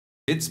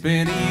It's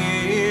been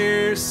a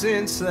year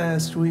since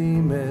last we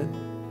met.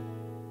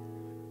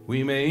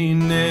 We may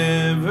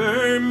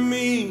never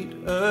meet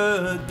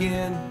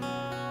again.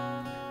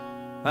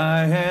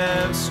 I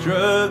have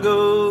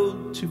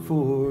struggled to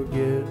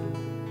forget,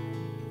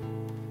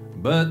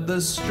 but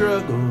the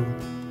struggle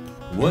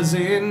was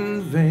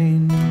in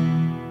vain.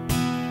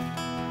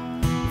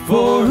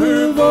 For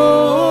her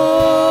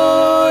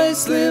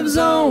voice lives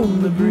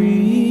on the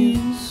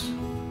breeze,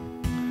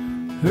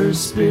 her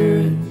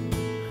spirit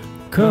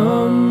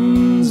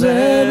comes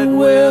at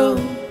will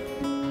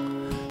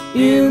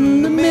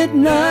in the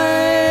midnight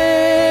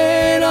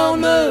on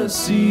the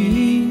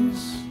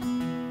seas.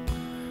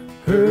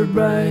 Her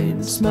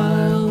bright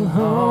smile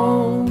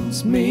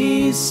haunts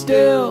me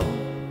still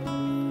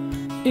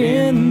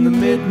in the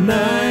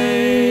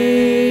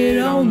midnight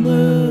on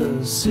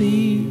the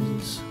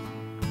seas.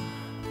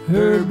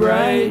 Her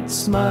bright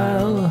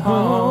smile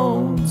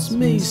haunts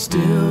me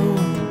still.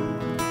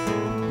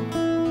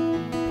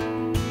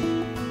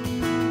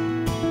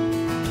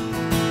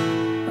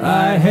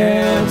 I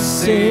have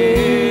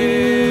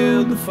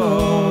sailed the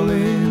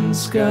falling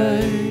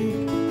sky,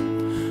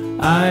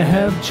 I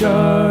have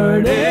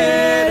charted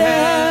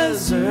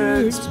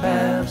hazard's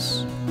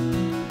paths,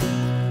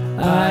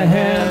 I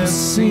have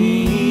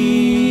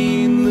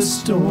seen the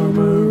storm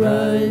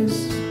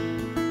arise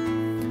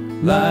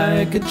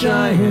like a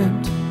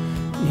giant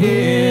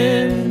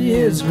in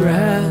his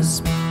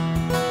grasp.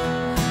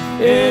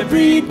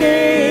 Every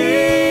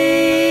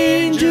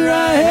danger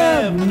I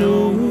have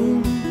known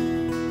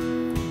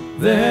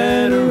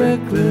that a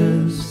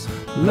reckless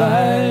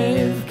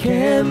life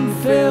can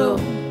fill,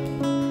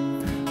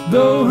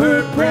 though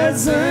her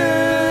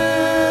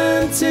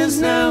presence is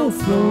now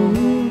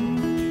flown,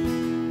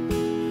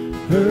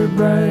 her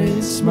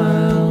bright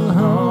smile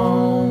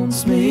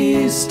haunts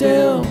me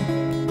still,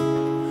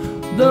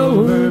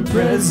 though her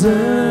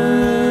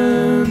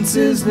presence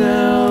is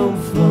now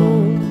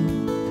flown,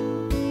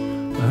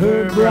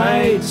 her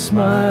bright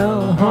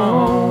smile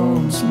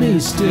haunts me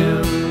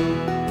still.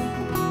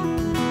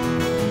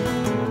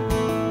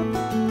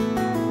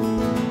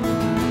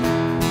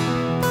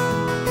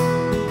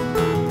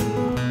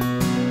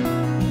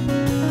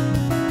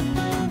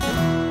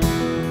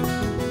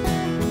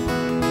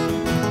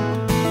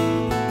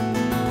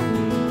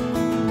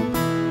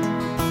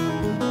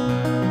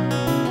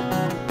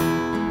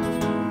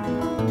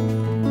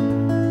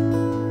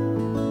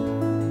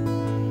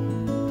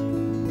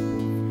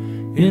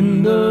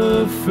 In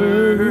the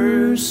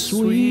first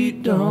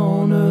sweet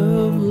dawn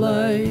of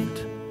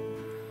light,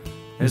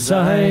 as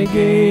I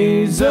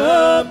gaze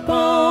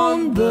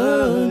upon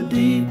the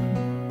deep,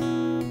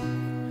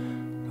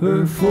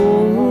 her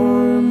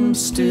form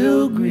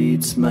still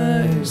greets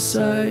my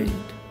sight,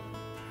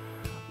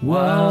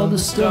 while the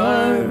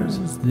stars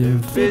their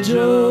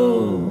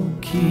vigil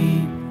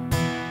keep.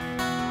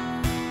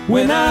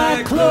 When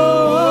I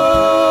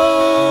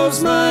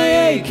close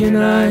my aching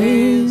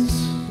eyes,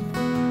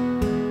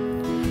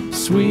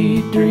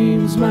 sweet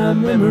dreams my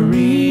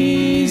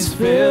memories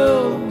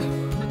fill,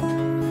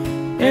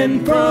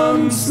 and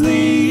from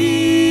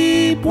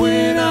sleep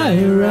when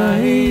I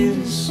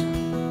rise,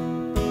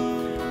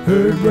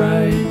 her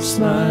bright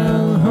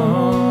smile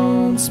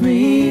haunts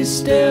me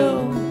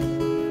still,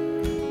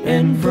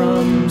 and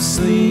from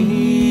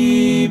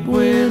sleep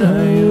when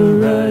I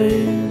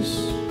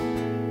arise,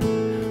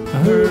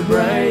 her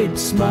bright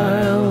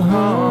smile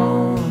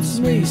haunts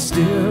me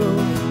still.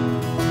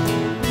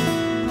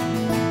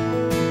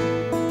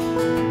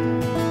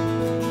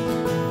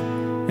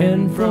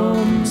 And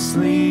from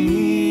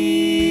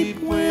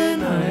sleep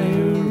when I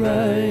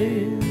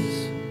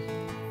arise,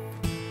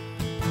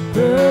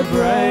 her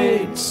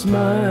bright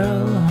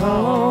smile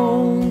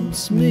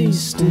haunts me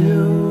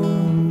still.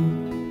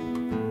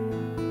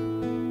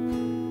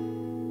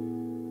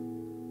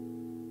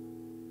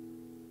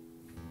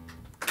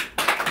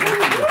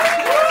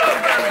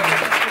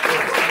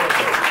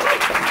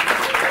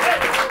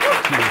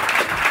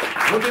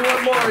 We'll do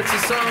one more. It's a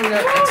song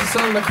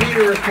that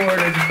Peter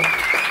recorded.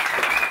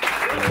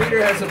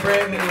 Peter has a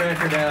brand new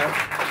record out.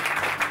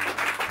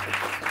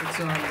 It's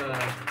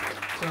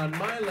on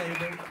my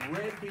label,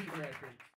 Red Beat Records.